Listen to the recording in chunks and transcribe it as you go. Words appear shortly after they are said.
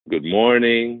Good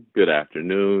morning, good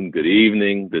afternoon, good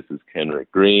evening. This is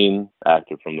Kenric Green,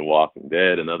 actor from The Walking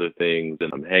Dead and other things, and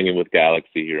I'm hanging with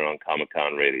Galaxy here on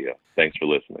Comic-Con Radio. Thanks for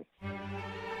listening.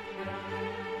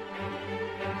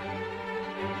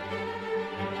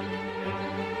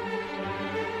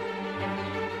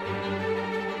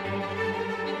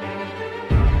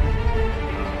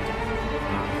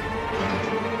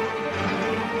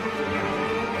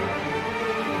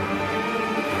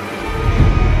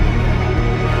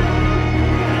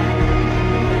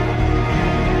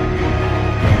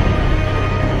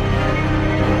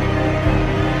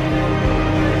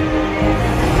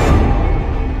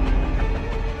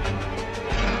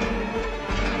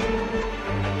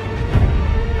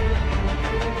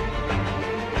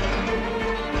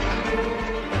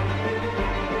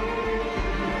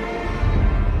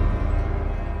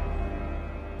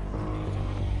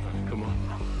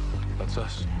 That's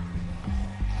us.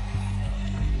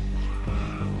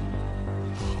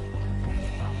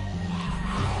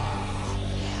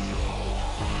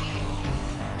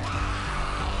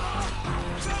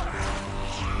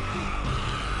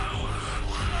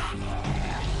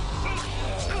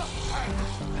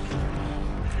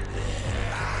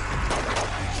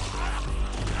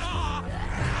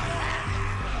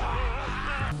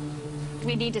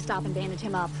 We need to stop and bandage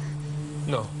him up.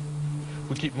 No.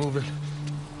 We keep moving.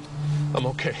 I'm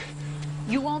okay.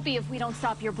 You won't be if we don't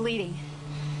stop your bleeding.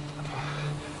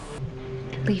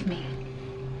 Leave me.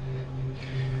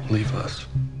 Leave us.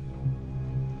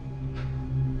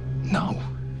 No.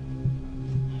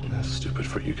 That's stupid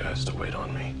for you guys to wait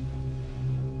on me.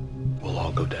 We'll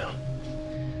all go down.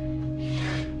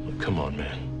 Come on,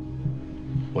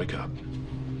 man. Wake up.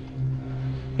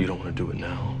 You don't want to do it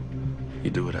now. You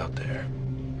do it out there.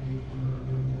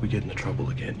 We get into trouble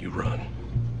again, you run.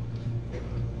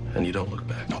 And you don't look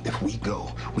back. No, if we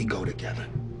go together.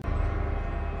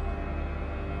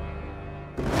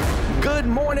 Good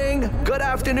morning, good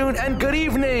afternoon, and good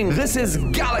evening. This is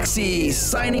Galaxy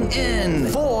signing in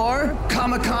for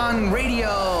Comic-Con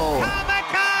Radio.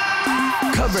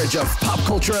 Coverage of pop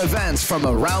culture events from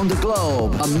around the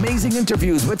globe. Amazing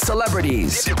interviews with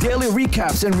celebrities. Daily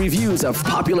recaps and reviews of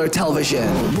popular television.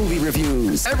 Movie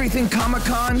reviews. Everything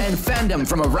Comic-Con and fandom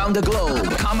from around the globe.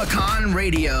 Comic-Con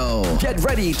Radio. Get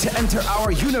ready to enter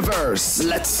our universe.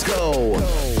 Let's go.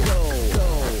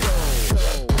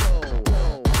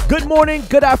 Good morning,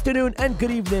 good afternoon, and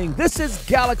good evening. This is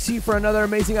Galaxy for another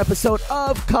amazing episode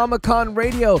of Comic-Con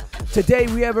Radio. Today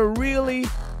we have a really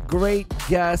great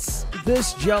guest.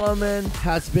 This gentleman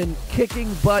has been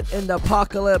kicking butt in the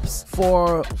apocalypse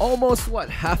for almost,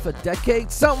 half a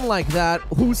decade? Something like that.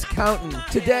 Who's counting?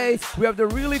 Today, we have the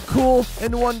really cool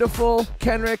and wonderful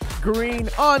Kenric Green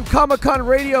on Comic-Con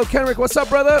Radio. Kenric, what's up,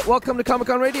 brother? Welcome to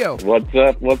Comic-Con Radio. What's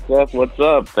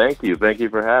up? Thank you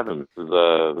for having me.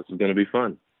 This is going to be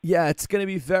fun. Yeah, it's going to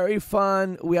be very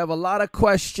fun. We have a lot of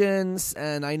questions,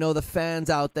 and I know the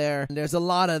fans out there, there's a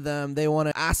lot of them. They want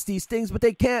to ask these things, but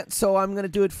they can't, so I'm going to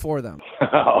do it for them.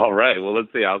 All right. Well,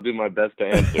 let's see. I'll do my best to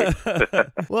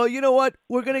answer. Well, you know what?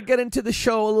 We're going to get into the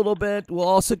show a little bit. We'll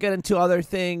also get into other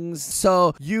things.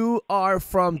 So you are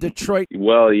from Detroit.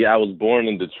 Well, yeah, I was born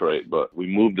in Detroit, but we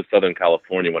moved to Southern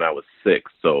California when I was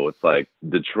 6. So it's like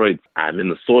Detroit, I'm in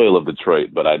the soil of Detroit,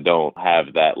 but I don't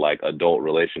have that adult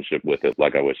relationship with it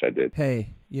like I wish I did. Hey,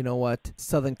 you know what?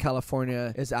 Southern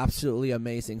California is absolutely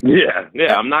amazing. Yeah,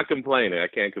 I'm not complaining. I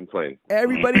can't complain.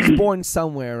 Everybody's born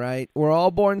somewhere, right? We're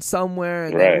all born somewhere,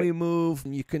 and then we move.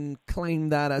 And you can claim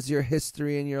that as your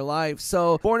history in your life.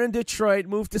 So, born in Detroit,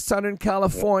 moved to Southern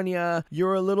California.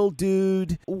 You're a little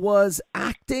dude. Was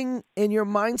acting in your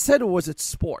mindset, or was it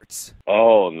sports?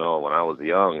 Oh, no. When I was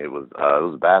young, it was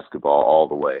basketball all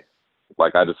the way.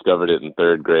 I discovered it in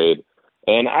 3rd grade.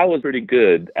 And I was pretty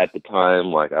good at the time.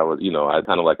 I was, I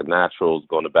kind of like a natural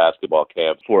going to basketball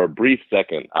camp. For a brief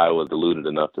second, I was deluded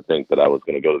enough to think that I was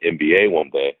going to go to NBA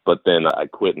one day. But then I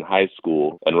quit in high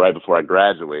school. And right before I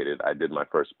graduated, I did my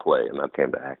first play, and that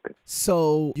came to acting.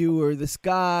 So you were this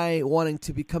guy wanting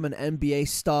to become an NBA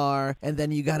star, and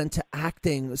then you got into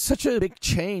acting. Such a big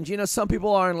change. Some people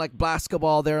are in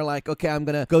basketball. They're like, okay, I'm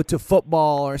going to go to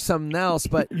football or something else.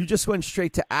 But you just went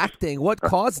straight to acting. What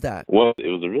caused that? Well, it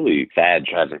was a really tragic.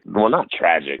 Well, not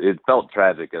tragic. It felt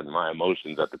tragic in my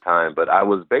emotions at the time, but I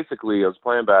was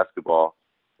playing basketball,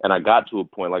 and I got to a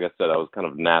point, like I said, I was kind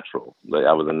of natural.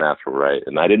 I was a natural, right?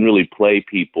 And I didn't really play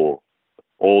people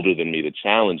older than me to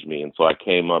challenge me, and so I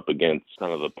came up against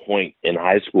kind of the point in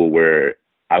high school where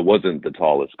I wasn't the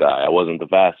tallest guy. I wasn't the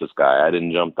fastest guy. I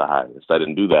didn't jump the highest. I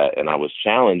didn't do that, and I was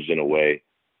challenged in a way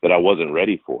that I wasn't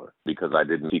ready for because I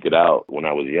didn't seek it out when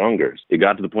I was younger. It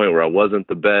got to the point where I wasn't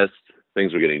the best.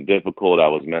 things were getting difficult. I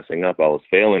was messing up. I was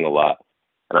failing a lot.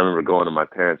 And I remember going to my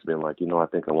parents being like, I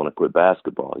think I want to quit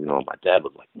basketball. My dad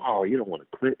was like, no, you don't want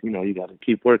to quit. You got to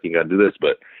keep working. You got to do this.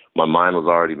 But my mind was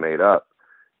already made up.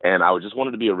 And I just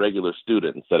wanted to be a regular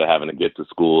student instead of having to get to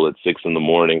school at 6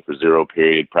 a.m. for 0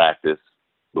 period practice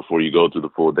before you go through the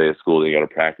full day of school. And you got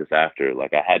to practice after.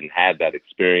 Like, I hadn't had that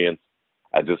experience.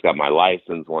 I just got my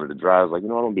license, wanted to drive. I was like,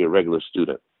 I want to be a regular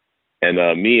student. And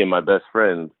me and my best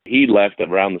friend, he left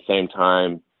around the same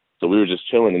time. So we were just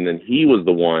chilling, and then he was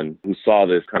the one who saw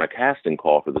this kind of casting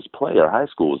call for this play our high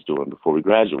school was doing before we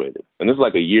graduated. And this is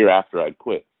like a year after I'd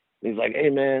quit. And he's like, hey,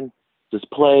 man, this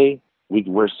play, we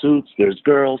wear suits, there's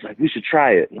girls, like, we should try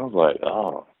it. And I was like,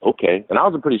 oh, okay. And I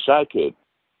was a pretty shy kid,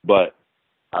 but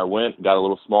I went, got a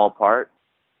little small part,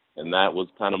 and that was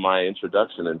kind of my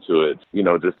introduction into it,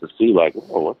 just to see, like,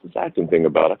 oh, what's this acting thing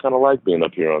about? I kind of like being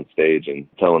up here on stage and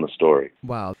telling a story.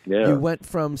 Wow. Yeah. You went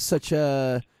from such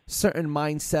a certain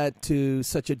mindset to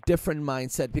such a different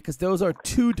mindset, because those are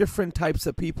two different types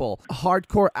of people. A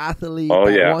hardcore athlete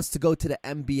that wants to go to the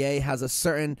NBA has a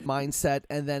certain mindset,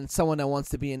 and then someone that wants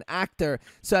to be an actor.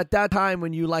 So at that time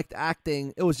when you liked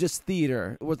acting, it was just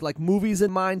theater. It was like movies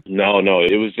in mind? No,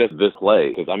 it was just this play.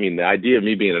 Because, the idea of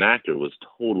me being an actor was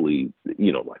totally,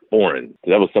 like foreign.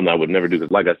 That was something I would never do.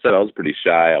 Because like I said, I was pretty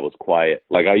shy. I was quiet.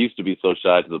 Like, I used to be so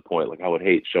shy to the point, like, I would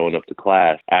hate showing up to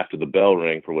class after the bell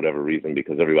rang for whatever reason,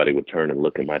 because everybody would turn and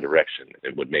look in my direction.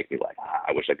 It would make me like,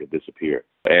 I wish I could disappear.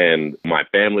 And my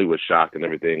family was shocked and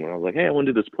everything. And I was like, hey, I want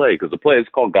to do this play, because the play is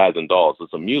called Guys and Dolls.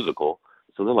 It's a musical.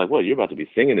 So they're like, what, you're about to be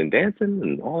singing and dancing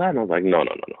and all that? And I was like, no.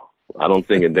 I don't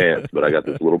sing and dance, but I got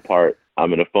this little part.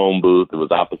 I'm in a phone booth. It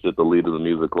was opposite the lead of the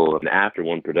musical. And after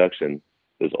one production,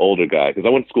 this older guy, because I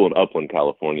went to school in Upland,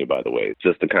 California, by the way,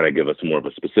 just to kind of give us more of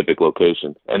a specific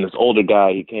location. And this older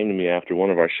guy, he came to me after one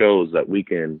of our shows that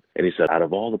weekend, and he said, out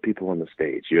of all the people on the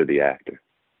stage, you're the actor.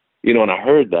 And I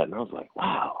heard that, and I was like,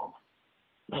 wow,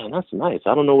 man, that's nice.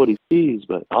 I don't know what he sees,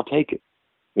 but I'll take it,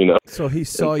 So he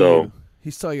saw you. He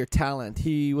saw your talent.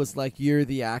 He was like, you're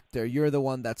the actor. You're the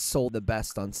one that sold the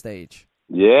best on stage.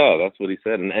 Yeah, that's what he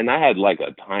said. And I had like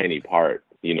a tiny part.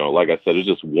 Like I said, it was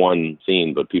just one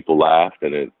scene, but people laughed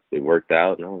and it worked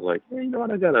out. And I was like, hey, you know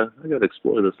what? I gotta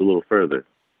explore this a little further.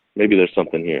 Maybe there's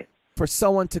something here. For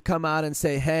someone to come out and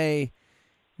say, hey,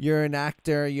 you're an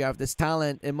actor, you have this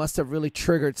talent, it must have really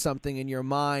triggered something in your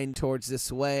mind towards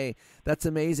this way. That's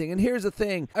amazing. And here's the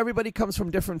thing. Everybody comes from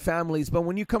different families, but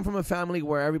when you come from a family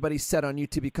where everybody's set on you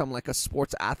to become like a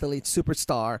sports athlete,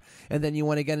 superstar, and then you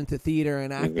want to get into theater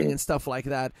and acting and stuff like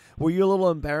that, were you a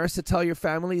little embarrassed to tell your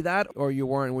family that, or you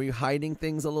weren't? Were you hiding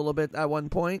things a little bit at one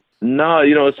point? No,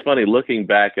 it's funny. Looking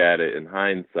back at it in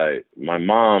hindsight, my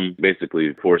mom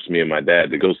basically forced me and my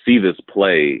dad to go see this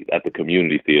play at the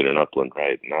community theater in Upland,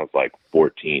 right? And I was like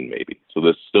 14 maybe. So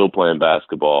they're still playing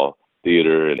basketball,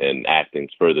 theater, and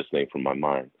acting's furthest thing from my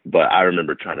mind. But I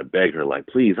remember trying to beg her, like,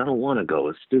 please, I don't want to go.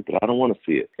 It's stupid. I don't want to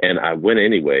see it. And I went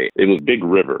anyway. It was Big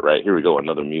River, right? Here we go,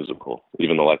 another musical.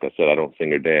 Even though, like I said, I don't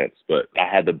sing or dance. But I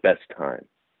had the best time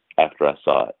after I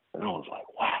saw it. And I was like,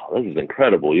 wow, this is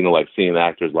incredible. Like seeing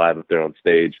actors live up there on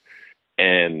stage.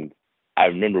 And I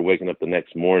remember waking up the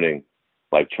next morning,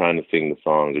 like trying to sing the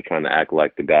songs or trying to act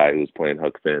like the guy who was playing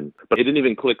Huck Finn. But it didn't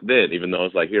even click then, even though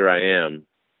it's like, here I am.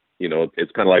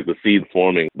 It's kind of like the seed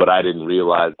forming, but I didn't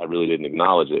realize, I really didn't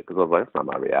acknowledge it, because I was like, that's not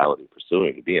my reality.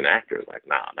 Pursuing to be an actor, like,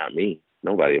 nah, not me.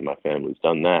 Nobody in my family's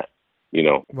done that.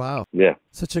 Wow. Yeah.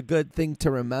 Such a good thing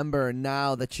to remember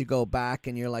now that you go back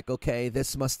and you're like, okay,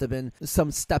 this must have been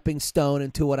some stepping stone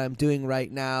into what I'm doing right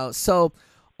now. So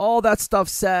all that stuff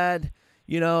said,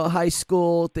 high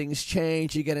school, things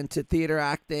change. You get into theater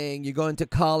acting. You go into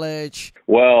college.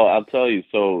 Well, I'll tell you.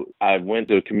 So I went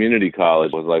to a community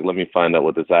college. I was like, let me find out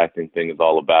what this acting thing is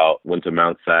all about. Went to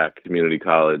Mount Sac Community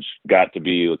College. Got to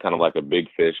be kind of like a big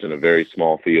fish in a very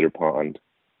small theater pond.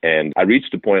 And I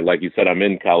reached a point, like you said, I'm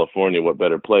in California, what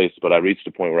better place? But I reached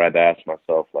a point where I had to ask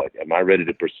myself, like, am I ready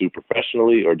to pursue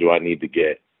professionally, or do I need to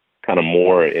get kind of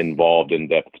more involved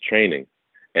in-depth training?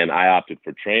 And I opted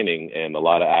for training, and a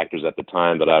lot of actors at the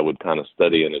time that I would kind of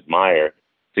study and admire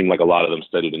seemed like a lot of them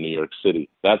studied in New York City.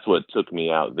 That's what took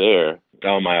me out there.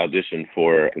 Found my audition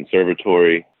for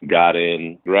conservatory, got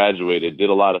in, graduated, did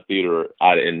a lot of theater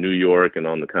out in New York and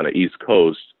on the kind of East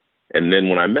Coast. And then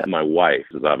when I met my wife,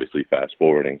 this is obviously fast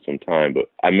forwarding some time, but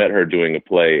I met her doing a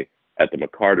play at the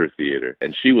McCarter Theater.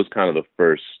 And she was kind of the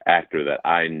first actor that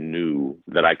I knew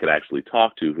that I could actually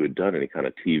talk to who had done any kind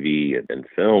of TV and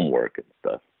film work and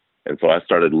stuff. And so I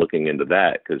started looking into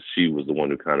that because she was the one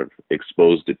who kind of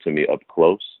exposed it to me up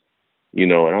close,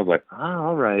 and I was like,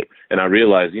 all right. And I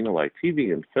realized, like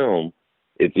TV and film,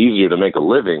 it's easier to make a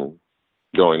living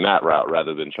going that route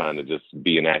rather than trying to just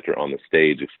be an actor on the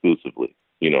stage exclusively.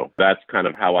 That's kind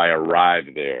of how I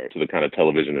arrived there to the kind of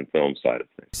television and film side of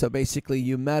things. So basically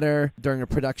you met her during a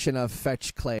production of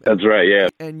Fetch Clay. That's right, yeah.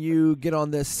 And you get on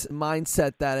this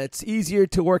mindset that it's easier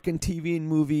to work in TV and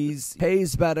movies,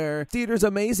 pays better. Theater's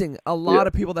amazing. A lot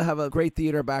of people that have a great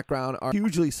theater background are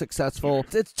hugely successful.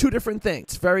 It's two different things.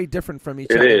 It's very different from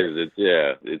each other. It is.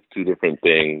 It's two different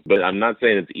things. But I'm not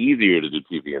saying it's easier to do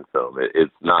TV and film.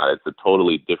 It's not. It's a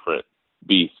totally different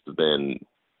beast than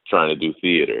trying to do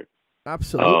theater.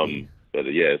 Absolutely. But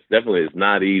it's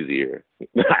not easier.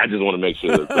 I just want to make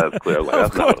sure that's clear.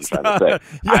 That's not what I'm trying to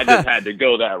say. Yeah. I just had to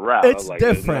go that route. It's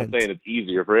different. I'm not saying it's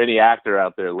easier for any actor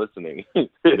out there listening.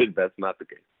 That's not the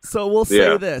case. So we'll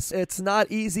say this. It's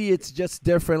not easy. It's just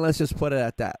different. Let's just put it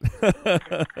at that.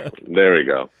 There we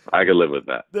go. I can live with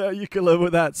that. There, you can live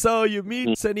with that. So you meet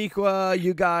Sonequa.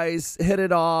 You guys hit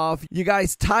it off. You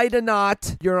guys tied a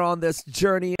knot. You're on this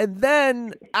journey. And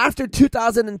then after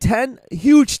 2010,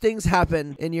 huge things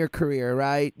happen in your career,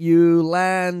 right? You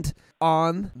land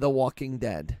on The Walking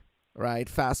Dead. Right?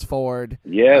 Fast forward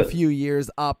a few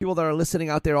years up. People that are listening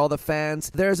out there, all the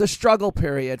fans, there's a struggle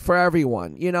period for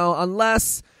everyone,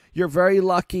 unless you're very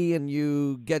lucky and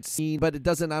you get seen, but it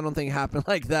doesn't, I don't think, happen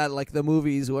like that, like the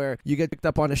movies where you get picked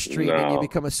up on a street and you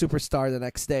become a superstar the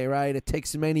next day, right? It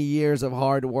takes many years of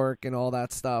hard work and all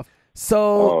that stuff.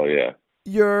 So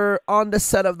you're on the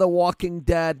set of The Walking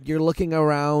Dead. You're looking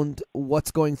around. What's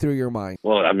going through your mind?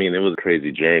 Well, it was a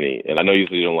crazy journey. And I know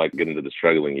usually you don't like getting into the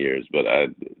struggling years, but I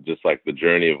just like the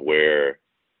journey of where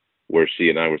she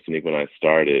and I, where Sonequa and I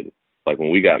started. Like when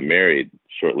we got married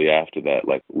shortly after that,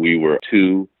 like we were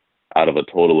 2 out of a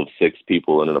total of 6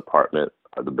 people in an apartment.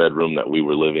 The bedroom that we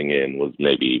were living in was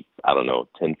maybe,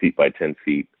 10 feet by 10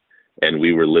 feet. And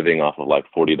we were living off of like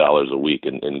 $40 a week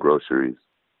in groceries.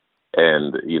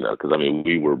 And, because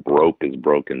we were broke as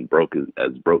broke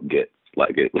gets.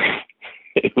 Like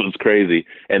it was crazy.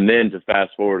 And then to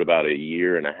fast forward about a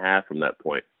year and a half from that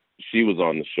point, she was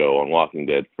on the show on Walking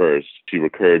Dead first. She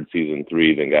recurred season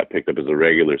 3, then got picked up as a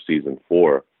regular season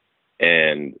 4.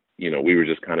 And, we were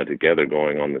just kind of together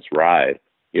going on this ride.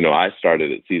 I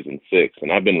started at season 6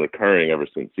 and I've been recurring ever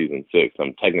since season 6.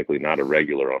 I'm technically not a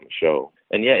regular on the show.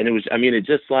 And it was, it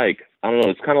just like, I don't know,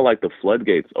 it's kind of like the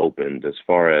floodgates opened as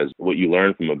far as what you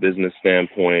learn from a business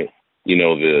standpoint,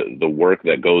 the work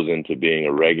that goes into being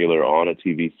a regular on a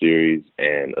TV series,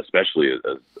 and especially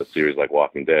a series like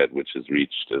Walking Dead, which has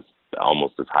reached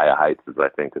almost as high a heights as I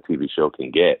think a TV show can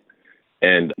get.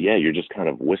 And you're just kind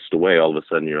of whisked away. All of a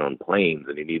sudden you're on planes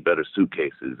and you need better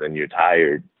suitcases and you're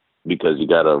tired because you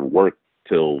got to work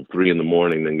till 3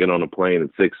 a.m, then get on a plane at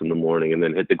 6 a.m, and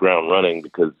then hit the ground running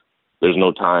because there's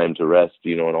no time to rest,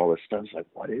 and all this stuff. It's like,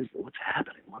 what's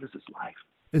happening? What is this life?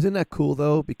 Isn't that cool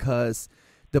though? Because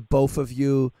the both of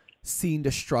you seen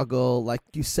the struggle. Like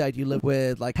you said, you lived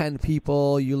with like 10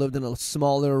 people. You lived in a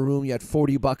smaller room. You had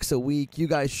 $40 a week. You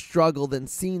guys struggled and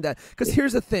seen that. Because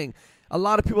here's the thing. A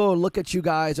lot of people will look at you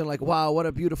guys and like, wow, what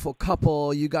a beautiful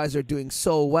couple. You guys are doing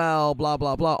so well, blah,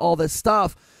 blah, blah, all this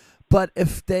stuff. But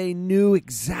if they knew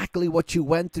exactly what you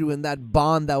went through and that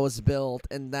bond that was built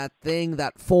and that thing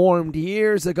that formed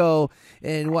years ago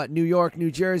in New York,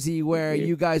 New Jersey, where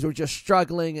you guys were just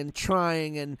struggling and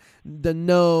trying and the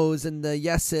no's and the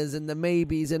yeses and the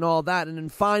maybes and all that. And then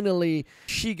finally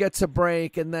she gets a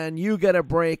break and then you get a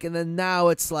break. And then now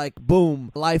it's like,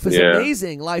 boom, life is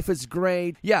amazing. Life is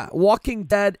great. Yeah. Walking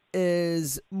Dead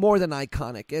is more than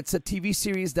iconic. It's a TV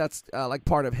series that's like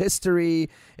part of history.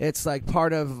 It's like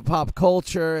part of pop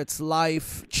culture. It's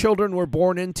life. Children were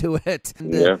born into it.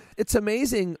 It's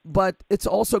amazing, but it's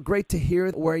also great to hear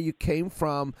where you came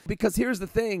from, because here's the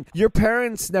thing. Your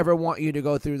parents never want you to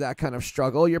go through that kind of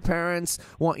struggle. Your parents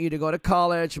want you to go to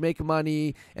college, make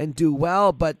money, and do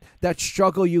well, but that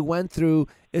struggle you went through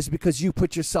is because you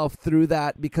put yourself through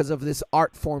that because of this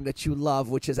art form that you love,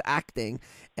 which is acting.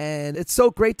 And it's so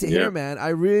great to hear, man. I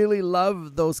really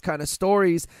love those kind of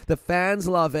stories. The fans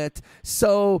love it.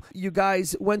 So you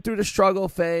guys went through the struggle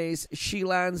phase. She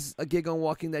lands a gig on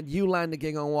Walking Dead. You land a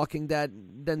gig on Walking Dead.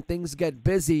 Then things get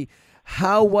busy.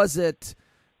 How was it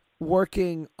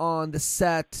working on the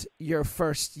set your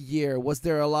first year? Was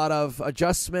there a lot of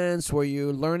adjustments? Were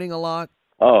you learning a lot?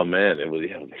 Oh, man, it was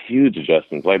huge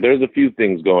adjustments. Like, there's a few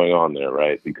things going on there,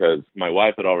 right? Because my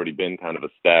wife had already been kind of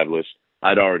established.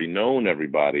 I'd already known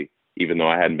everybody, even though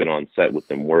I hadn't been on set with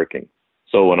them working.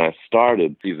 So when I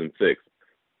started season 6,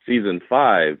 season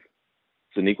 5,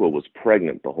 Sonequa was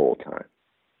pregnant the whole time.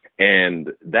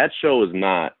 And that show is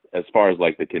not, as far as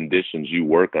like the conditions you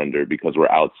work under, because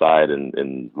we're outside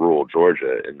in rural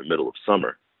Georgia in the middle of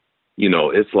summer.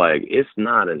 It's like, it's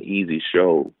not an easy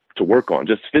show to work on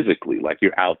just physically. Like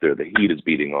you're out there, the heat is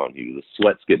beating on you, the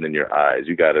sweat's getting in your eyes.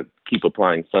 You got to keep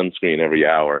applying sunscreen every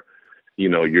hour. You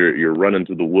know, you're running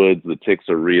through the woods. The ticks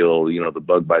are real. You know, the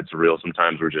bug bites are real.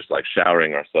 Sometimes we're just like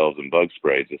showering ourselves in bug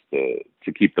spray just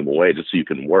to keep them away, just so you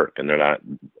can work and they're not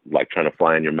like trying to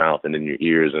fly in your mouth and in your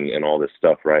ears and all this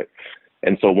stuff, right?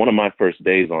 And so one of my first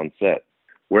days on set,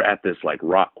 we're at this like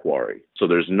rock quarry. So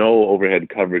there's no overhead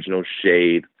coverage, no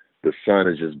shade. The sun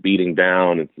is just beating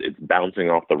down. It's bouncing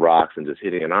off the rocks and just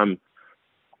hitting. And I'm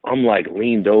like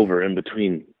leaned over in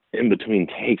between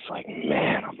takes, like,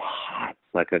 man, I'm hot.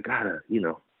 Like I gotta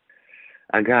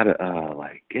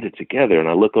like get it together. And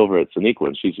I look over at Sonequa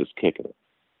and she's just kicking it.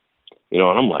 You know,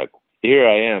 and I'm like, here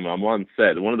I am. I'm on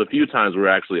set. One of the few times we're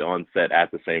actually on set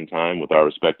at the same time with our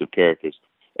respective characters.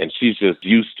 And she's just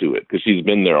used to it because she's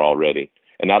been there already.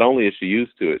 And not only is she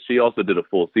used to it, she also did a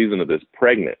full season of this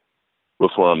pregnant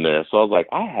before I'm there. So I was like,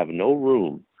 I have no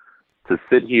room to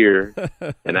sit here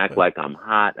and act like I'm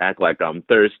hot, act like I'm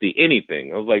thirsty,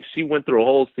 anything. I was like, she went through a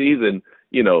whole season,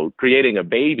 you know, creating a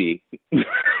baby,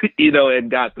 you know,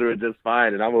 and got through it just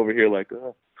fine. And I'm over here like,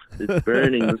 oh, it's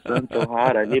burning. The sun's so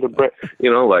hot. I need a break. You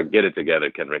know, like, get it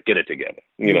together, Kenric. Get it together.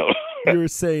 You know. You were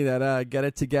saying that, get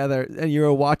it together, and you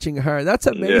were watching her. That's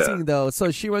amazing, though.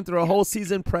 So she went through a whole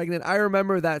season pregnant. I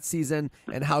remember that season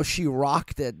and how she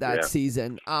rocked it that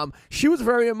season. She was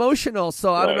very emotional,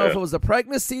 so I don't know if it was the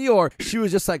pregnancy or she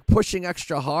was just like pushing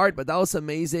extra hard, but that was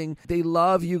amazing. They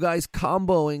love you guys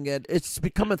comboing it. It's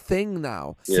become a thing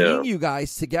now. Seeing you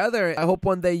guys together. I hope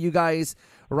one day you guys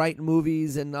write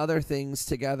movies and other things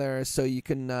together so you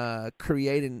can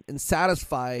create and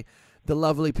satisfy the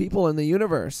lovely people in the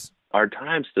universe. Our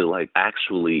times to like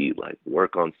actually like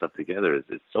work on stuff together is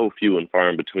so few and far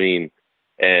in between.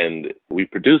 And we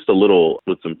produced a little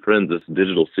with some friends, this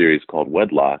digital series called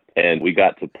Wedlock, and we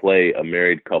got to play a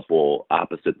married couple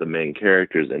opposite the main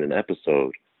characters in an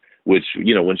episode, which,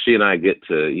 you know, when she and I get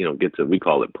to, we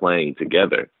call it playing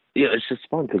together. Yeah, it's just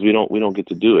fun because we don't get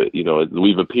to do it. You know,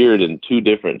 we've appeared in 2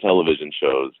 different television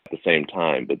shows at the same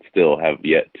time, but still have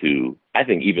yet to, I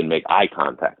think, even make eye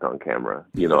contact on camera.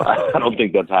 You know, I don't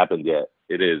think that's happened yet.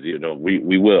 It is, you know,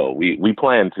 we will. We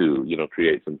plan to, you know,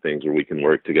 create some things where we can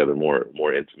work together more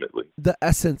intimately. The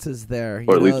essence is there.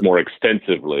 Or at least more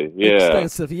extensively. Yeah.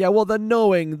 Extensive. Yeah, well, the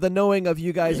knowing of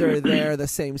you guys are there the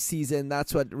same season,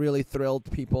 that's what really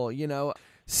thrilled people, you know.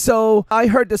 So I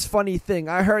heard this funny thing.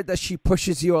 I heard that she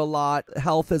pushes you a lot.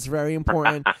 Health is very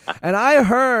important. And I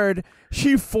heard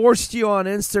she forced you on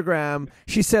Instagram.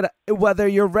 She said, whether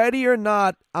you're ready or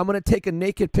not, I'm going to take a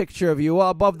naked picture of you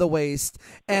above the waist,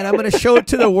 and I'm going to show it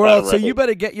to the world. So you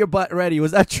better get your butt ready.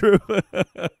 Was that true?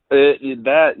 Yes,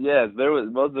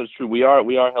 most of it's true. We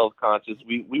are health conscious.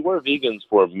 We were vegans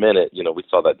for a minute. You know, we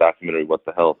saw that documentary, What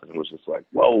the Health, and it was just like,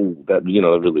 whoa, that, you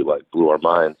know, it really like blew our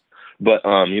minds. But,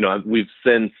 you know, we've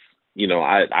since, you know,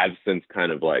 I've since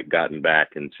kind of like gotten back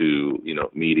into, you know,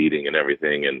 meat eating and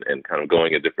everything and kind of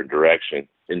going a different direction.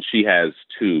 And she has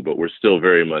too, but we're still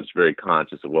very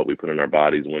conscious of what we put in our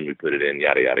bodies, when we put it in,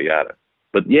 yada, yada, yada.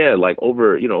 But yeah, like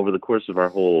over the course of our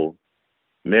whole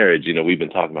marriage, you know, we've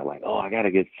been talking about like, oh, I got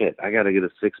to get fit. I got to get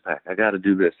a 6-pack. I got to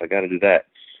do this. I got to do that.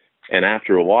 And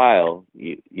after a while,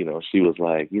 you know, she was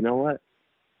like, you know what?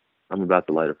 I'm about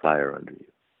to light a fire under you.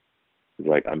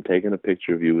 Like, I'm taking a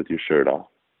picture of you with your shirt off.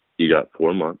 You got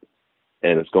 4 months,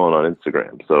 and it's going on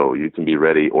Instagram, so you can be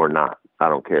ready or not. I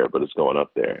don't care, but it's going up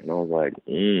there. And I was like,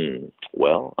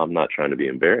 well, I'm not trying to be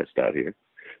embarrassed out here,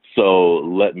 so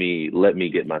let me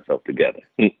get myself together,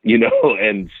 you know.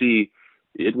 And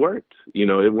it worked, you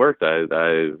know, it worked.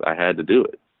 I had to do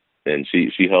it, and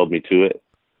she held me to it,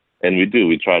 and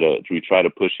we try to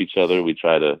push each other. We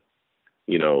try to,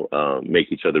 you know,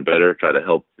 make each other better, try to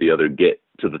help the other get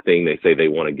to the thing they say they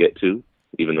want to get to,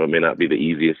 even though it may not be the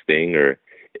easiest thing, or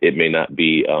it may not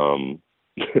be,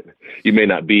 you may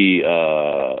not be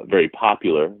very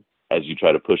popular as you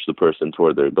try to push the person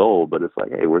toward their goal. But it's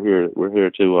like, hey, we're here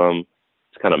to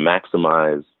kind of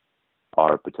maximize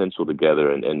our potential together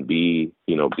and be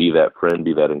that friend,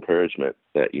 be that encouragement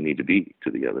that you need to be to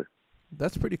the other.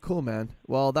 That's pretty cool, man.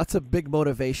 Well, that's a big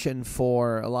motivation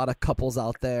for a lot of couples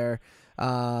out there.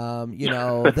 You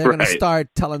know, they're going to start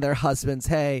telling their husbands,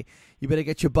 hey, you better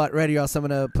get your butt ready or else I'm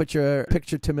going to put your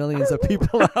picture to millions of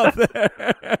people out there.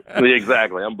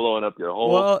 Exactly. I'm blowing up your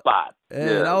whole spot.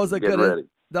 And that was a good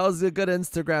That was a good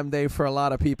Instagram day for a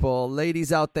lot of people.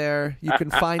 Ladies out there, you can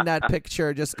find that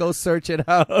picture. Just go search it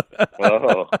out.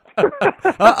 Oh.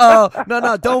 Uh-oh.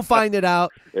 No, don't find it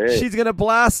out. Hey. She's going to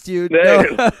blast you. Hey.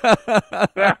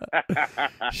 No.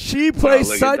 She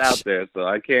plays It's such... out there, so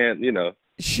I can't,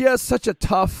 She has such a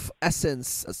tough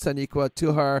essence, Sonequa,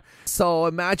 to her. So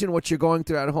imagine what you're going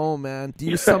through at home, man. Do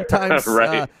you sometimes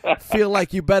Right. feel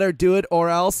like you better do it or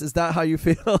else? Is that how you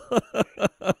feel?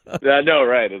 Yeah, I know,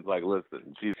 right? It's like,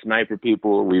 listen, she's sniper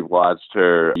people. We've watched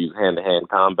her use hand-to-hand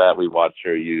combat. We've watched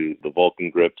her use the Vulcan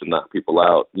grip to knock people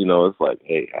out. It's like,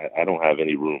 hey, I don't have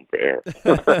any room for error.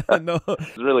 No.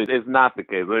 It's not the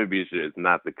case. Let me be sure. It's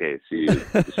not the case. She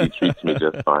treats me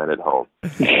just fine at home.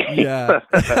 Yeah.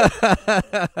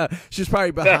 She's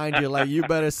probably behind you like, you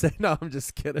better say, no, I'm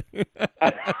just kidding.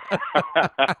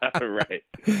 Right.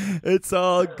 It's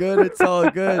all good. It's all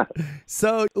good.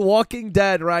 So Walking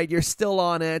Dead, right? You're still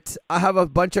on it. I have a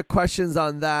bunch of questions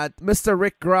on that. Mr.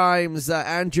 Rick Grimes,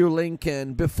 Andrew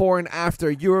Lincoln, before and after,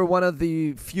 you were one of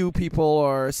the few people,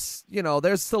 or,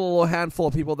 there's still a little handful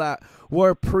of people that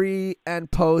were pre and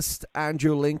post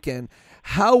Andrew Lincoln.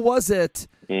 How was it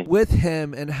with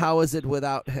him, and how is it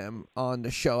without him on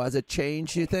the show? Has it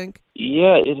changed, you think?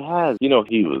 Yeah, it has.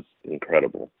 He was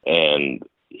incredible. And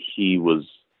he was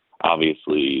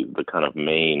obviously the kind of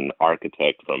main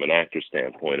architect from an actor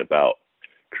standpoint about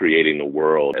creating the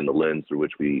world and the lens through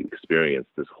which we experience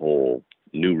this whole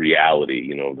new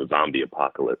reality, the zombie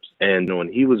apocalypse. And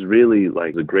when he was really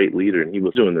like the great leader, and he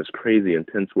was doing this crazy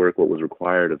intense work, what was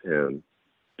required of him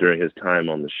during his time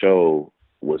on the show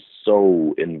was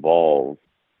so involved,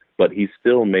 but he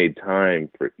still made time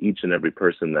for each and every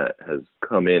person that has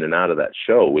come in and out of that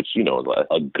show, which, is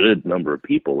a good number of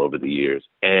people over the years.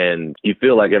 And you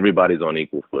feel like everybody's on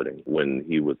equal footing when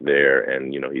he was there,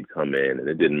 and, he'd come in, and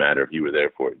it didn't matter if you were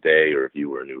there for a day or if you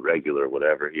were a new regular or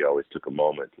whatever. He always took a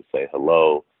moment to say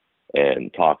hello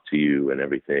and talk to you and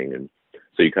everything. And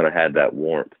so you kind of had that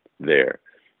warmth there.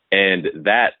 And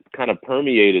that kind of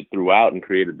permeated throughout and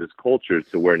created this culture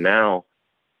to where now,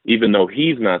 even though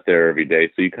he's not there every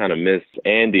day, so you kind of miss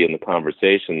Andy in the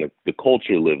conversation, the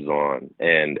culture lives on,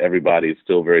 and everybody's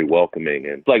still very welcoming.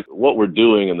 And it's like what we're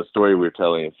doing and the story we're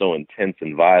telling is so intense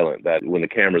and violent that when the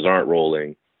cameras aren't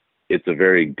rolling, it's a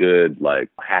very good, like,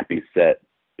 happy set.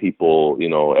 People,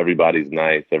 everybody's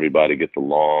nice, everybody gets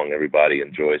along, everybody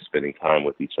enjoys spending time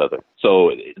with each other.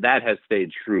 So that has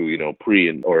stayed true,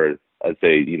 or I'd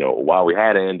say, while we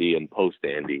had Andy and post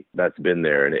Andy, that's been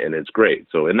there, and it's great.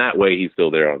 So in that way, he's still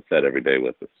there on set every day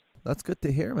with us. That's good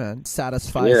to hear, man.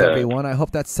 Satisfies everyone. I hope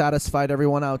that satisfied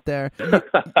everyone out there.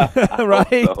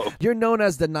 Right? So. You're known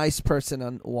as the nice person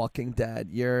on Walking Dead.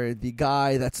 You're the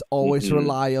guy that's always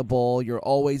reliable. You're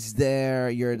always there.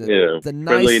 You're the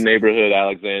nice, friendly neighborhood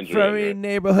Alexandria. Friendly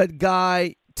neighborhood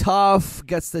guy. Tough,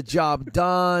 gets the job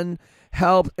done.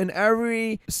 Help in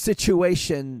every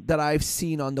situation that I've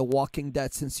seen on The Walking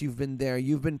Dead since you've been there.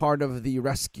 You've been part of the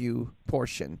rescue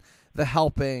portion, the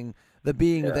helping, the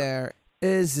being there.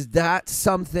 Is that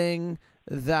something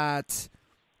that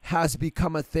has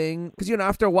become a thing? Because,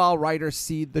 after a while, writers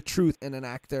see the truth in an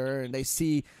actor, and they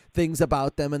see things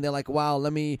about them, and they're like, wow,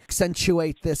 let me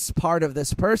accentuate this part of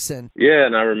this person. Yeah,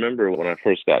 and I remember when I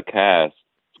first got cast,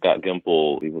 Scott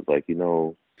Gimple, he was like,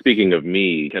 speaking of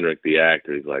me, Kenric the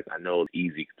actor, he's like, I know it's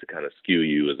easy to kind of skew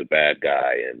you as a bad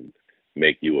guy and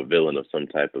make you a villain of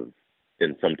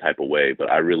in some type of way, but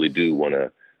I really do want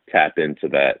to tap into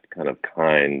that kind of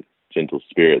kind, gentle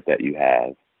spirit that you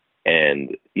have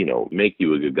and, make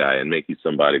you a good guy and make you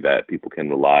somebody that people can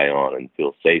rely on and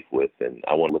feel safe with. And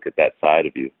I want to look at that side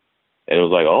of you. And it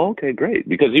was like, oh, okay, great.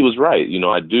 Because he was right.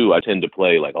 I tend to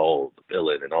play like, the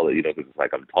villain and all that, because it's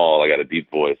like I'm tall, I got a deep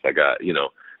voice, I got,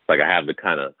 like I have the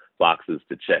kind of boxes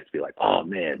to check to be like, oh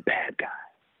man, bad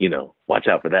guy, watch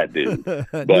out for that dude.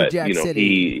 But,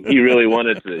 he really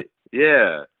wanted to,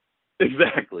 yeah,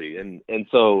 exactly. And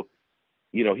so,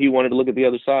 he wanted to look at the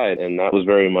other side, and that was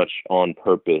very much on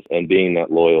purpose. And being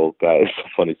that loyal guy, it's so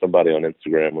funny. Somebody on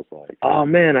Instagram was like, oh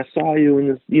man, I saw you in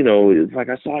this, it's like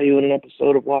I saw you in an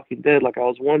episode of Walking Dead. Like I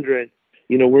was wondering,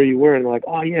 where you were. And they're like,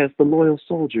 oh yeah, it's the loyal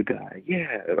soldier guy.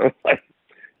 Yeah. And I was like,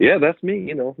 yeah, that's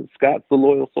me. Scott's the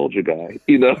loyal soldier guy.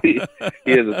 He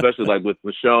is, especially like with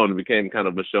Michonne, became kind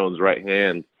of Michonne's right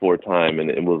hand for a time, and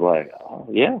it was like, oh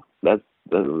yeah, that's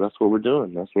what we're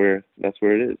doing. That's where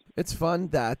it is. It's fun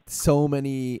that so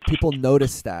many people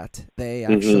notice that they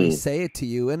actually say it to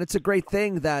you, and it's a great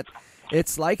thing that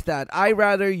it's like that. I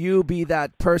rather you be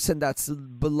that person that's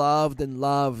beloved and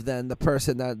loved than the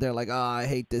person that they're like, oh, I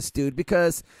hate this dude.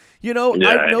 Because,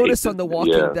 I've noticed on The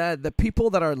Walking Dead, the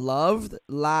people that are loved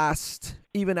last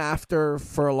even after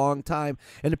for a long time.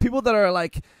 And the people that are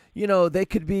like, they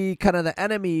could be kind of the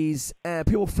enemies, and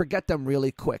people forget them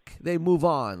really quick. They move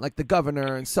on, like the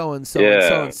governor and so and so and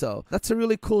so and so. That's a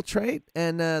really cool trait,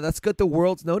 and that's good the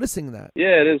world's noticing that.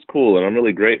 Yeah, it is cool, and I'm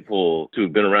really grateful to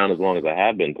have been around as long as I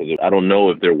have been, because I don't know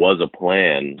if there was a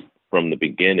plan from the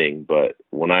beginning, but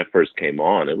when I first came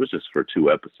on, it was just for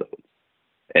 2 episodes,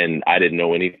 and I didn't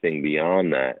know anything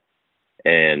beyond that.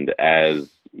 And as,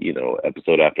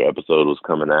 episode after episode was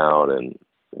coming out, and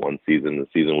one season, the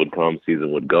season would come,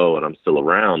 season would go, and I'm still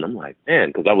around. I'm like, man,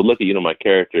 because I would look at, my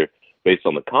character based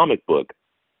on the comic book.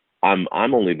 I'm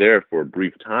only there for a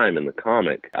brief time in the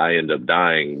comic. I end up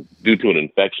dying due to an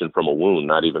infection from a wound,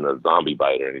 not even a zombie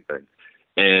bite or anything.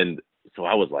 And so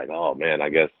I was like, oh man, I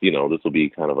guess, this will be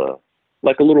kind of a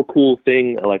little cool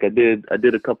thing. Like I did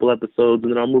a couple episodes,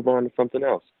 and then I'll move on to something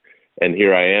else. And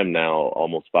here I am now,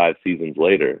 almost 5 seasons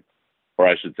later, or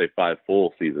I should say 5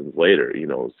 full seasons later,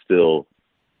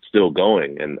 still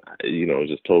going, and it was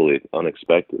just totally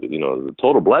unexpected. It was a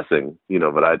total blessing,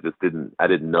 but I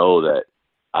didn't know that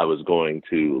I was going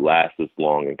to last this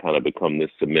long and kind of become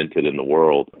this cemented in the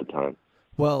world at the time.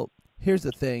 Well, here's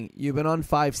the thing. You've been on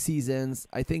 5 seasons.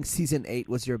 I think season 8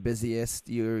 was your busiest.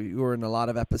 You were in a lot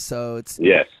of episodes.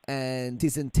 Yes. And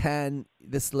season 10,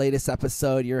 this latest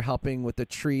episode, you're helping with the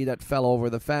tree that fell over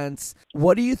the fence.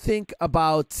 What do you think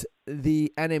about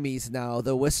the enemies now,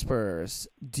 the Whisperers?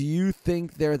 Do you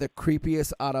think they're the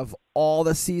creepiest out of all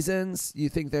the seasons? Do you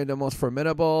think they're the most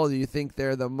formidable? Do you think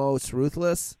they're the most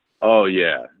ruthless? Oh,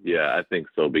 yeah. Yeah, I think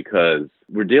so, because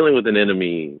we're dealing with an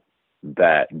enemy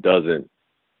that doesn't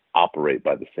operate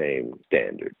by the same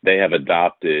standard. They have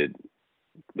adopted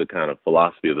the kind of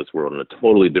philosophy of this world in a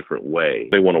totally different way.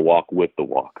 They want to walk with the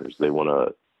walkers. They want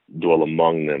to dwell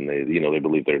among them. They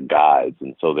believe they're guides.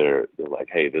 And so they're like,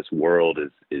 hey, this world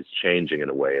is changing in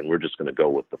a way, and we're just going to go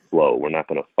with the flow. We're not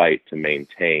going to fight to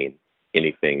maintain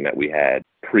anything that we had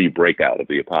pre-breakout of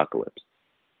the apocalypse.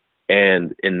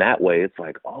 And in that way, it's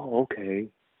like, oh, okay,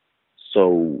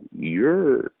 so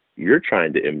you're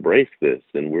trying to embrace this,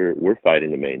 and we're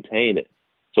fighting to maintain it.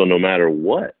 So no matter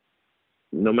what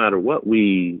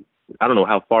I don't know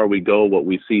how far we go, what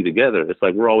we see together, it's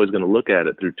like we're always going to look at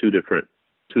it through two different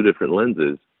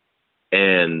lenses,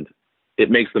 and it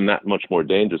makes them that much more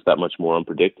dangerous, that much more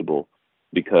unpredictable,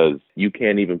 because you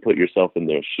can't even put yourself in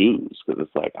their shoes, because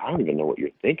it's like, I don't even know what you're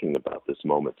thinking about this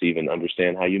moment to even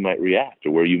understand how you might react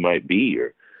or where you might be.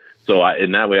 Or so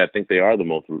in that way, I think they are the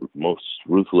most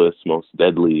ruthless, most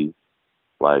deadly,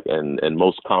 and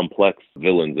most complex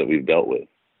villains that we've dealt with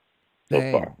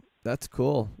so far. That's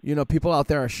cool. People out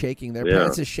there are shaking. Their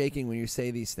pants is shaking when you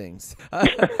say these things.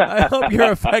 I hope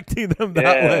you're affecting them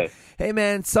that way. Hey,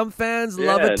 man, some fans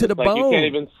love it to the bone. You can't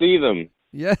even see them.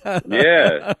 Yeah.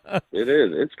 Yeah, it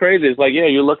is. It's crazy. It's like,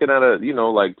 you're looking at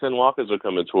 10 walkers are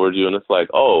coming towards you, and it's like,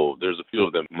 oh, there's a few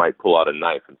of them might pull out a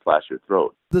knife and slash your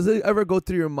throat. Does it ever go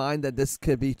through your mind that this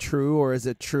could be true, or is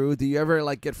it true? Do you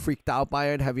ever get freaked out by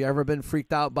it? Have you ever been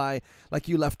freaked out by,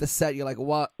 you left the set, you're like,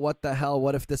 what the hell?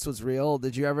 What if this was real?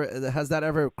 Has that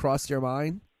ever crossed your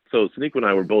mind? So Sonequa and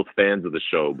I were both fans of the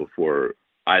show before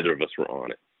either of us were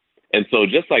on it. And so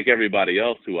just like everybody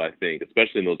else who I think,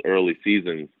 especially in those early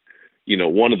seasons,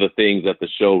 one of the things that the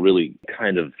show really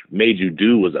kind of made you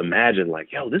do was imagine,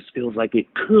 this feels like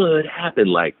it could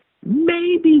happen.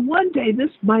 Maybe one day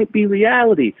this might be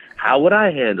reality. How would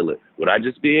I handle it? Would I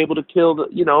just be able to kill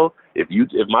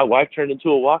if my wife turned into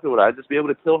a walker, would I just be able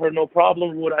to kill her no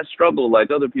problem? Or would I struggle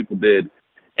like other people did?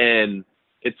 And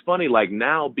it's funny,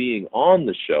 now being on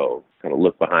the show, kind of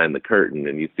look behind the curtain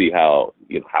and you see how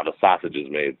the sausage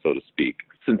is made, so to speak.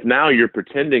 Since now you're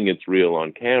pretending it's real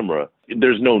on camera,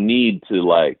 there's no need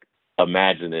to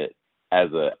imagine it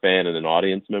as a fan and an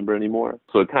audience member anymore.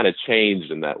 So it kind of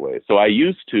changed in that way. So I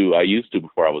used to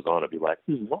before I was on, I'd be like,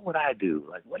 what would I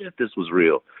do? What if this was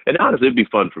real? And honestly, it'd be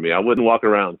fun for me. I wouldn't walk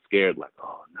around scared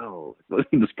oh no,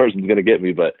 this person's going to get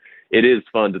me. But it is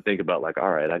fun to think about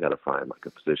all right, I got to find a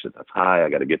position that's high. I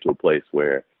got to get to a place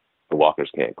where the walkers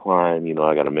can't climb.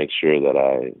 I got to make sure that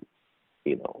I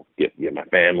get my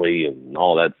family and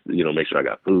all that, make sure I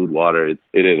got food, water. It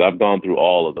is. I've gone through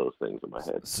all of those things in my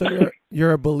head. So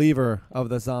you're a believer of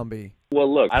the zombie.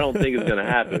 Well, look, I don't think it's going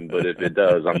to happen, but if it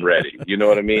does, I'm ready. You know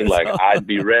what I mean? I'd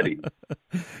be ready.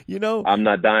 I'm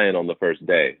not dying on the first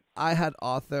day. I had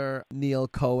author Neil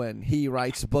Cohen. He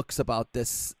writes books about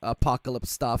this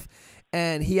apocalypse stuff.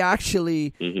 And he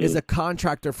actually is a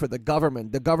contractor for the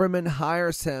government. The government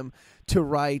hires him to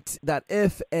write that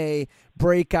if a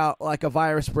breakout, like a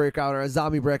virus breakout or a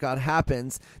zombie breakout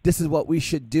happens, this is what we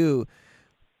should do.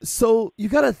 So you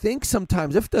got to think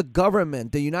sometimes if the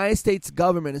government, the United States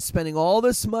government, is spending all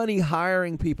this money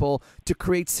hiring people to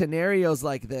create scenarios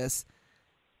like this,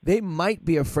 they might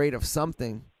be afraid of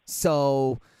something.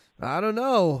 So I don't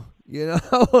know. You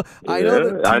know, I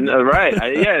know, right?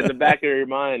 In the back of your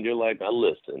mind, you're like, oh,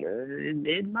 listen,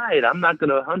 it might. I'm not going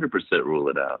to 100% rule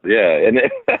it out. Yeah, and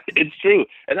it's true,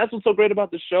 and that's what's so great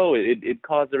about the show. It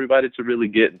caused everybody to really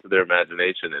get into their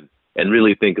imagination and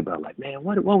really think about, like, man,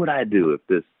 what would I do if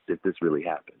this really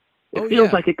happened? It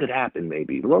feels like it could happen.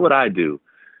 Maybe what would I do?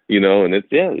 You know, and I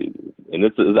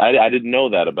didn't know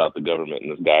that about the government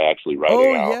and this guy actually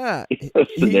writing out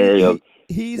scenarios.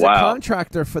 He's a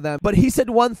contractor for them. But he said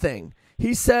one thing.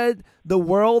 He said the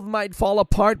world might fall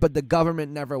apart, but the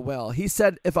government never will. He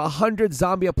said if 100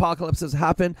 zombie apocalypses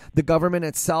happen, the government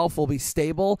itself will be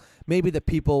stable. Maybe the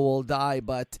people will die,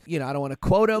 but, you know, I don't want to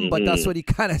quote him, but that's what he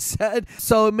kind of said.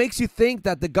 So it makes you think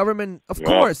that the government, of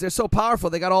course, they're so powerful.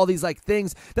 They got all these, like,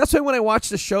 things. That's why when I watch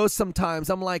the shows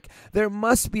sometimes, I'm like, there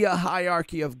must be a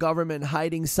hierarchy of government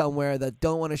hiding somewhere that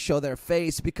don't want to show their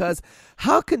face, because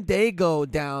how can they go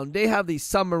down? They have these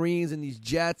submarines and these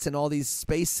jets and all these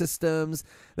space systems.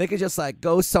 They could just, like,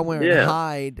 go somewhere and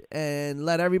hide and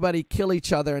let everybody kill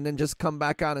each other and then just come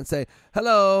back out and say,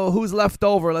 hello, who's left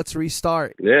over? Let's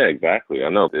restart. Yeah, exactly. I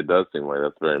know. It does seem like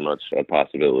that's very much a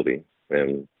possibility.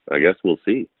 And I guess we'll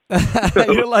see.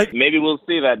 You're like, maybe we'll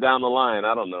see that down the line.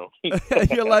 I don't know.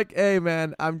 You're like, hey,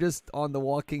 man, I'm just on The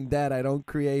Walking Dead. I don't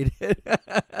create it.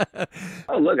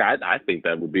 Oh, look, I think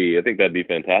that'd be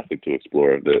fantastic to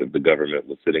explore if the government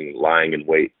was lying in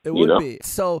wait. It would be.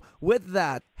 So with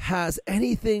that, has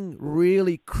anything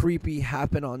really creepy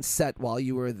happen on set while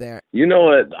you were there? You know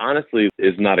what? Honestly,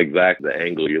 it's not exactly the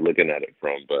angle you're looking at it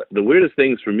from. But the weirdest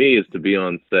things for me is to be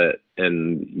on set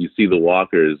and you see the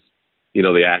walkers, you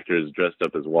know, the actors dressed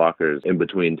up as walkers in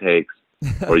between takes,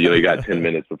 or, you know, you got 10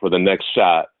 minutes before the next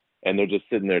shot, and they're just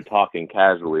sitting there talking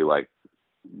casually like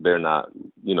they're not,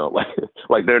 you know,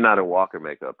 like they're not in walker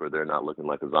makeup or they're not looking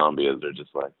like a zombie, as they're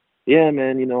just like, yeah,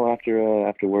 man, you know, after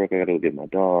work, I got to go get my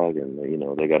dog, and, you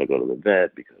know, they got to go to the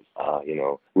vet because, you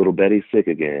know, little Betty's sick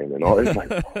again, and all. It's like,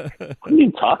 what are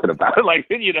you talking about? Like,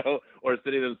 you know, or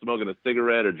sitting there smoking a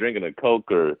cigarette or drinking a Coke,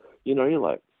 or, you know, you're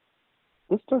like,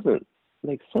 this doesn't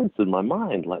make sense in my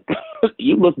mind. Like,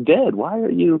 you look dead. Why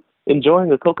are you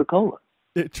enjoying a Coca-Cola?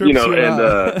 It trips you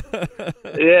and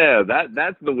yeah,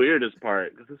 that's the weirdest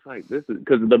part, because it's like, this is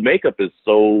because the makeup is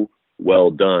so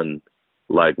well done.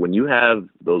 Like, when you have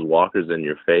those walkers in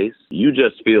your face, you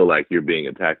just feel like you're being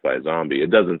attacked by a zombie. It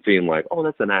doesn't seem like, oh,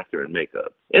 that's an actor in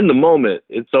makeup. In the moment,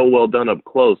 it's so well done up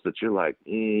close that you're like,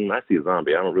 I see a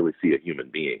zombie. I don't really see a human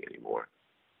being anymore.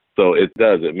 So it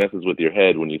messes with your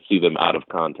head when you see them out of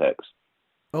context.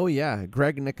 Oh, yeah.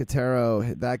 Greg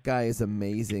Nicotero, that guy is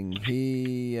amazing.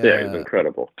 He's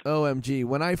incredible. OMG.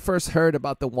 When I first heard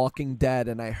about The Walking Dead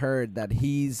and I heard that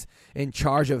he's in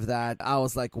charge of that, I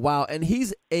was like, wow. And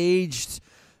he's aged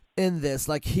in this.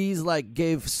 Like, he's like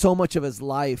gave so much of his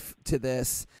life to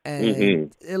this,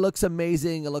 and it looks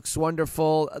amazing. It looks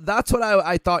wonderful. That's what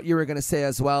I thought you were going to say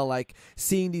as well. Like,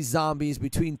 seeing these zombies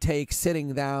between takes,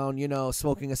 sitting down, you know,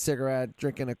 smoking a cigarette,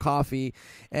 drinking a coffee,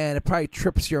 and it probably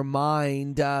trips your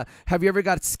mind. Have you ever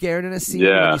got scared in a scene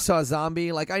when you saw a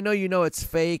zombie? Like, I know you know it's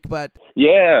fake, but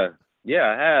yeah,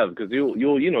 I have, because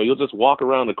you'll just walk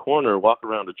around a corner, walk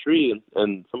around a tree,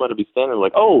 and somebody will be standing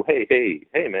like, oh, hey,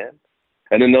 man.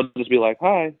 And then they'll just be like,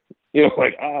 hi. You know,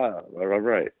 like, all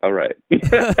right.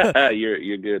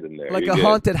 you're good in there. Like you're a good.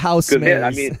 Haunted house maze.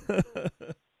 I mean,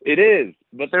 it is,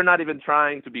 but they're not even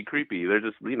trying to be creepy. They're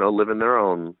just, you know, living their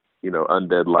own, you know,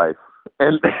 undead life.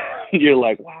 And you're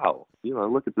like, wow, you know,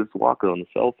 look at this walker on the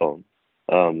cell phone.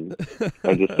 I'm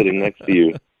just sitting next to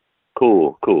you.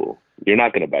 Cool. You're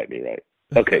not going to bite me, right?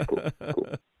 Okay, cool.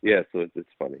 Yeah, so it's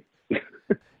funny.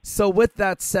 So with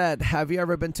that said, have you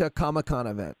ever been to a Comic-Con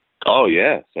event? Oh,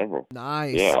 yeah, several.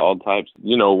 Nice. Yeah, all types.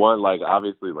 You know, one, like,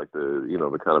 obviously, like, the, you know,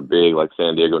 the kind of big, like,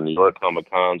 San Diego, New York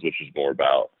Comic-Cons, which is more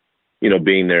about, you know,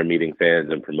 being there, meeting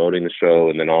fans and promoting the show.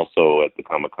 And then also at the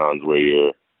Comic-Cons where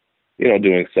you're, you know,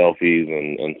 doing selfies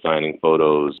and signing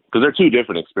photos, because they're two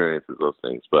different experiences, those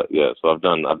things. But yeah, so I've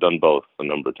done both a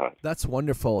number of times. That's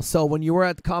wonderful. So when you were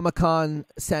at Comic-Con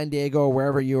San Diego or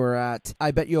wherever you were at, I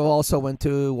bet you also went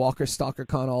to Walker Stalker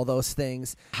Con, all those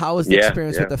things. How was the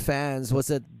experience with the fans?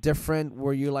 Was it different?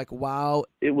 Were you like, wow?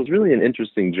 It was really an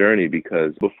interesting journey,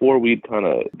 because before we'd kind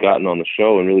of gotten on the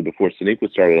show, and really before Sonequa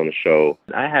started on the show,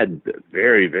 I had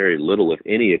very, very little, if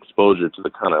any, exposure to the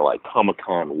kind of like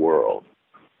Comic-Con world.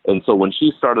 And so when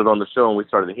she started on the show and we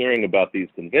started hearing about these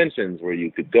conventions where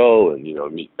you could go and, you know,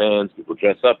 meet fans, people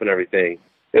dress up and everything,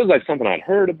 it was like something I'd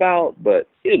heard about, but,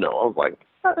 you know, I was like,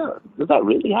 does that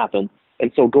really happen?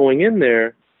 And so going in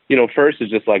there, first is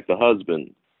just like the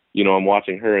husband. I'm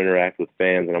watching her interact with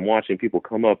fans, and I'm watching people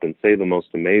come up and say the most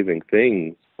amazing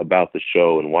things about the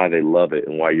show and why they love it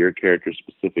and why your character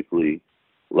specifically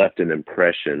left an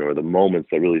impression, or the moments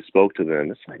that really spoke to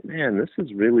them. It's like, man, this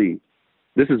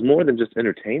is more than just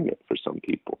entertainment for some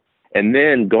people. And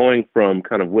then going from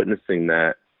kind of witnessing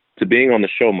that to being on the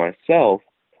show myself,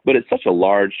 but it's such a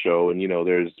large show, and,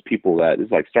 there's people that,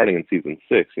 it's like starting in season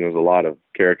 6, there's a lot of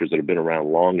characters that have been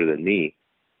around longer than me.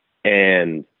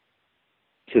 And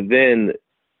to then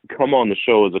come on the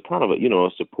show as a kind of a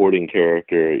supporting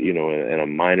character, and a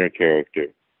minor character,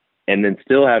 and then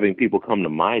still having people come to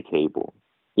my table,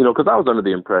 because I was under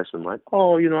the impression like,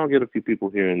 oh, I'll get a few people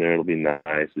here and there. It'll be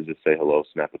nice to just say hello,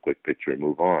 snap a quick picture, and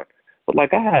move on. But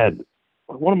like, I had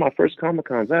one of my first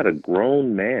Comic-Cons, I had a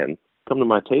grown man come to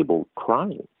my table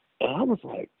crying. And I was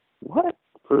like, what?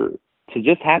 To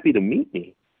just happy to meet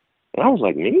me. And I was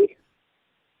like, me?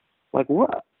 Like,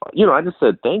 what? I just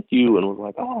said thank you, and was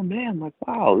like, oh man, like,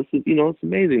 wow, this is, it's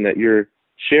amazing that you're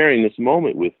sharing this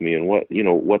moment with me, and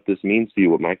what this means to you,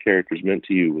 what my character's meant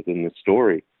to you within this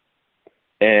story.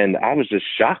 And I was just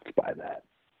shocked by that.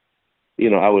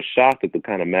 I was shocked at the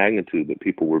kind of magnitude that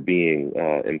people were being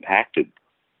impacted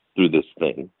through this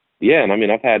thing. Yeah, and I mean,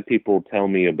 I've had people tell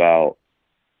me about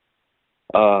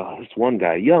this one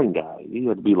guy, young guy, he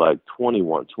had to be like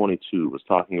 21, 22, was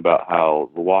talking about how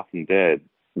The Walking Dead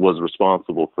was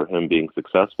responsible for him being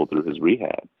successful through his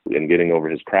rehab and getting over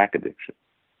his crack addiction.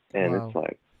 And Wow. It's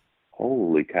like,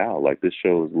 holy cow, like this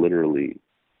show is literally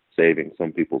saving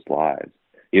some people's lives.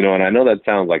 And I know that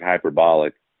sounds like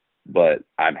hyperbolic, but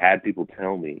I've had people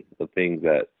tell me the things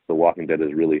that The Walking Dead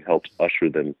has really helped usher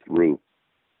them through.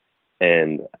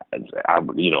 And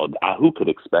who could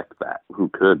expect that? Who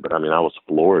could? But I mean, I was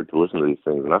floored to listen to these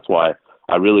things, and that's why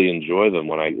I really enjoy them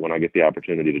when I get the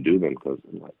opportunity to do them. Because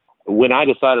when I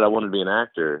decided I wanted to be an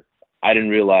actor, I didn't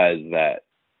realize that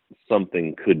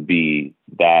something could be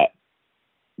that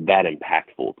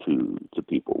impactful to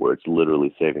people, where it's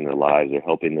literally saving their lives or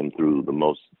helping them through the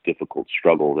most difficult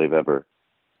struggle they've ever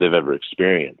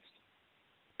experienced.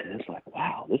 And it's like,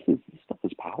 wow, this stuff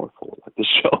is powerful. Like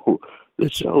the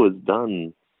show is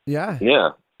done. Yeah.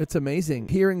 Yeah. It's amazing.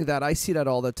 Hearing that, I see that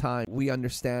all the time. We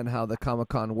understand how the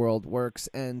Comic-Con world works,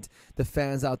 and the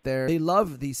fans out there, they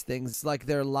love these things like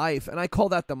their life. And I call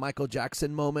that the Michael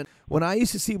Jackson moment. When I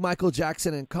used to see Michael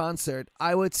Jackson in concert,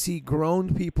 I would see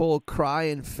grown people cry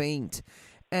and faint.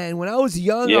 And when I was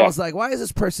young, I was like, why is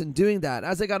this person doing that?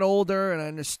 As I got older and I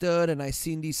understood and I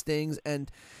seen these things, and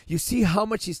you see how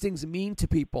much these things mean to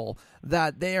people,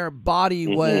 that their body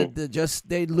would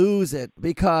they lose it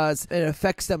because it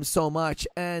affects them so much.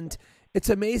 And it's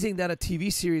amazing that a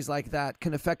TV series like that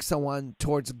can affect someone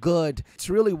towards good. It's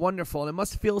really wonderful, and it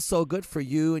must feel so good for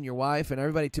you and your wife and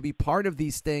everybody to be part of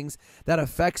these things that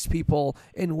affects people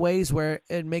in ways where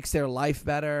it makes their life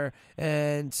better.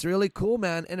 And it's really cool,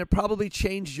 man. And it probably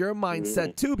changed your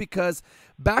mindset too, because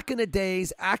back in the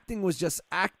days, acting was just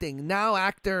acting. Now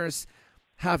actors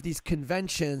have these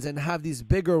conventions and have these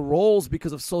bigger roles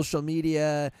because of social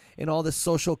media and all this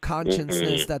social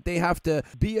consciousness that they have to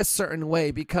be a certain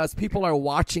way because people are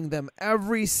watching them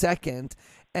every second,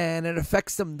 and it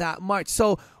affects them that much.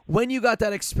 So when you got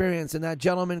that experience and that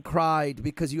gentleman cried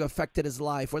because you affected his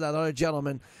life, or that other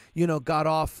gentleman, got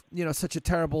off, such a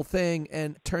terrible thing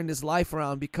and turned his life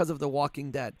around because of The Walking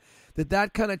Dead, did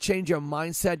that kind of change your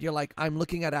mindset? You're like, I'm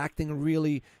looking at acting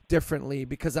really differently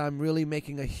because I'm really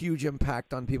making a huge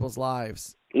impact on people's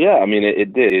lives. Yeah, I mean,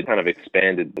 it did. It kind of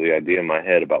expanded the idea in my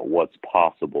head about what's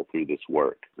possible through this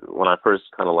work. When I first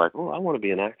kind of like, I want to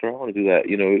be an actor, I want to do that,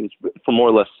 it was for more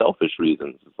or less selfish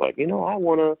reasons. It's like, I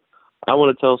want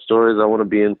to tell stories, I want to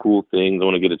be in cool things, I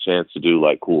want to get a chance to do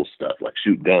like cool stuff, like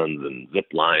shoot guns and zip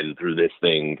line through this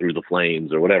thing, through the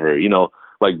flames or whatever,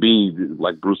 like be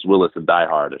like Bruce Willis in Die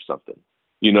Hard or something,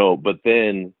 but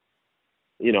then,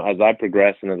 as I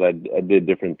progressed and as I did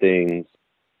different things,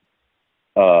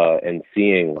 and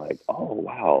seeing like, oh,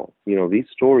 wow, these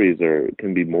stories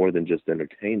can be more than just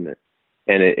entertainment.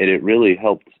 And it really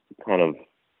helped kind of,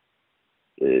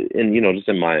 just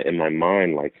in my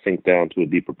mind, like sink down to a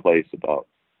deeper place about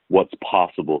what's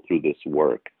possible through this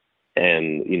work.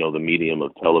 And, the medium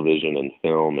of television and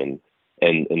film and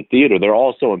theater, they're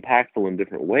all so impactful in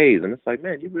different ways. And it's like,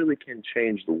 man, you really can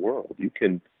change the world. You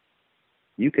can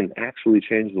actually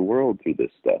change the world through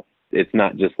this stuff. It's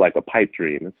not just like a pipe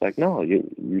dream. It's like, no,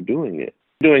 you're doing it.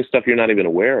 You're doing stuff you're not even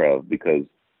aware of because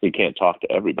you can't talk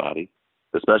to everybody,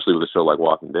 especially with a show like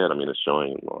Walking Dead. I mean, it's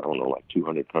showing, I don't know, like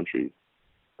 200 countries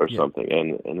or something.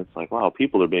 And it's like, wow,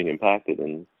 people are being impacted,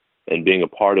 and being a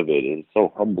part of it is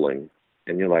so humbling.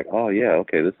 and you're like, oh yeah,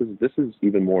 okay, this is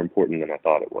even more important than I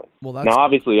thought it was. Well, that's now,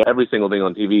 obviously, every single thing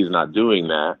on TV is not doing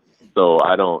that, so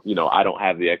I don't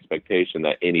have the expectation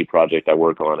that any project I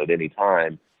work on at any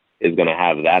time is going to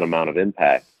have that amount of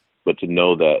impact. But to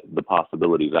know that the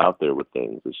possibilities out there with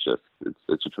things, it's a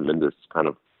tremendous kind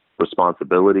of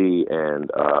responsibility, and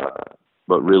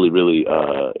but really, really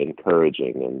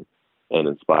encouraging and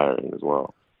inspiring as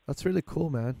well. That's really cool,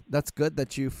 man. That's good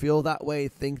that you feel that way,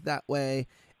 think that way,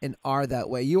 and are that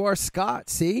way. You are Scott,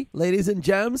 see? Ladies and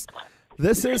gems,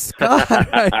 this is Scott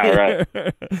right here.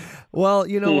 Right. Well,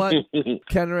 you know what,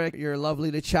 Kenric, you're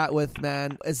lovely to chat with,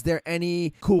 man. Is there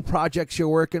any cool projects you're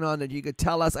working on that you could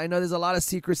tell us? I know there's a lot of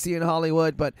secrecy in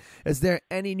Hollywood, but is there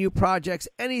any new projects,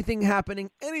 anything happening,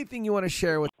 anything you want to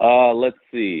share with? Let's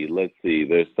see.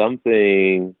 There's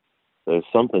something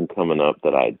coming up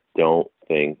that I don't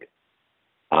think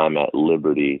I'm at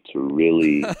liberty to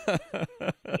really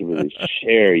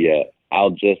share yet.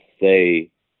 I'll just say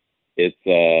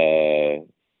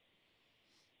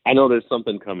I know there's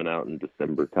something coming out in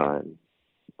December time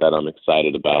that I'm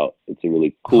excited about. It's a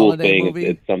really cool thing.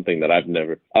 It's something that I've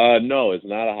never. No, it's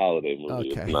not a holiday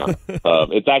movie. Okay. It's not.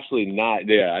 It's actually not.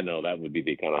 Yeah, I know that would be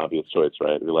the kind of obvious choice,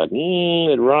 right? You're like,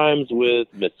 it rhymes with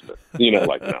Misfits.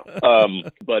 Like no.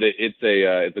 But it's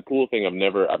a cool thing.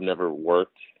 I've never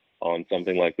worked on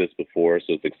something like this before,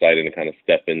 so it's exciting to kind of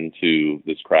step into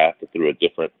this craft through a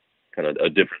different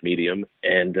medium.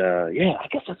 And I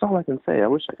guess that's all I can say. I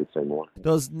wish I could say more.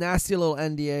 Those nasty little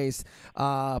NDAs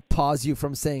pause you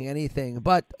from saying anything,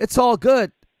 but it's all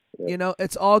good. Yeah.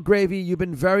 It's all gravy. You've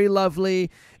been very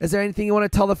lovely. Is there anything you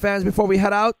want to tell the fans before we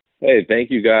head out? Hey, thank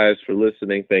you guys for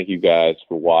listening. Thank you guys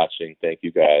for watching. Thank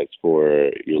you guys for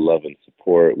your love and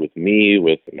support with me,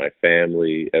 with my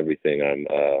family, everything.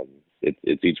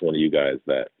 It's each one of you guys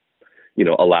that,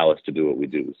 allow us to do what we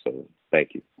do. So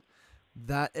thank you.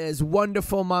 That is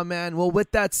wonderful, my man. Well,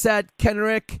 with that said,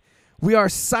 Kenric, we are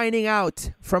signing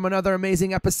out from another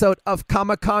amazing episode of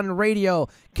Comic-Con Radio.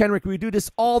 Kenric, we do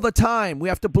this all the time. We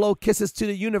have to blow kisses to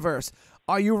the universe.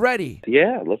 Are you ready?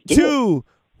 Yeah, let's do it. 2,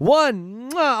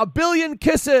 1, mwah, a billion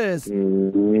kisses.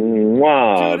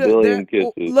 Wow, a billion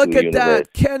kisses. Look at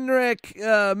that. Kenric,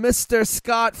 Mr.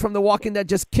 Scott from The Walking Dead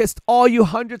just kissed all you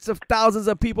hundreds of thousands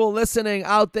of people listening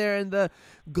out there in the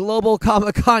global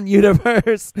Comic-Con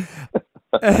universe.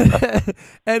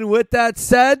 And with that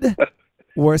said,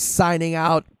 we're signing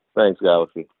out. Thanks,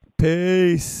 Galaxy.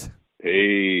 Peace.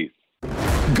 Peace.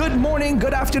 Good morning,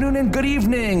 good afternoon, and good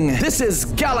evening. This is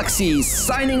Galaxy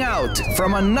signing out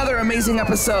from another amazing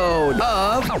episode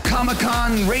of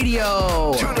Comic-Con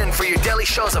Radio. Tune in for your daily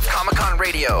shows of Comic-Con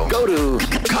Radio. Go to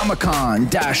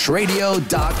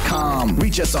comiccon-radio.com.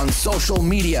 Reach us on social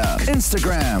media,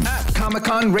 Instagram at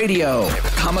Comic-Con Radio.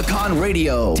 Comic-Con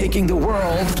Radio, taking the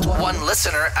world one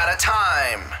listener at a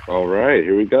time. All right,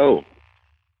 here we go.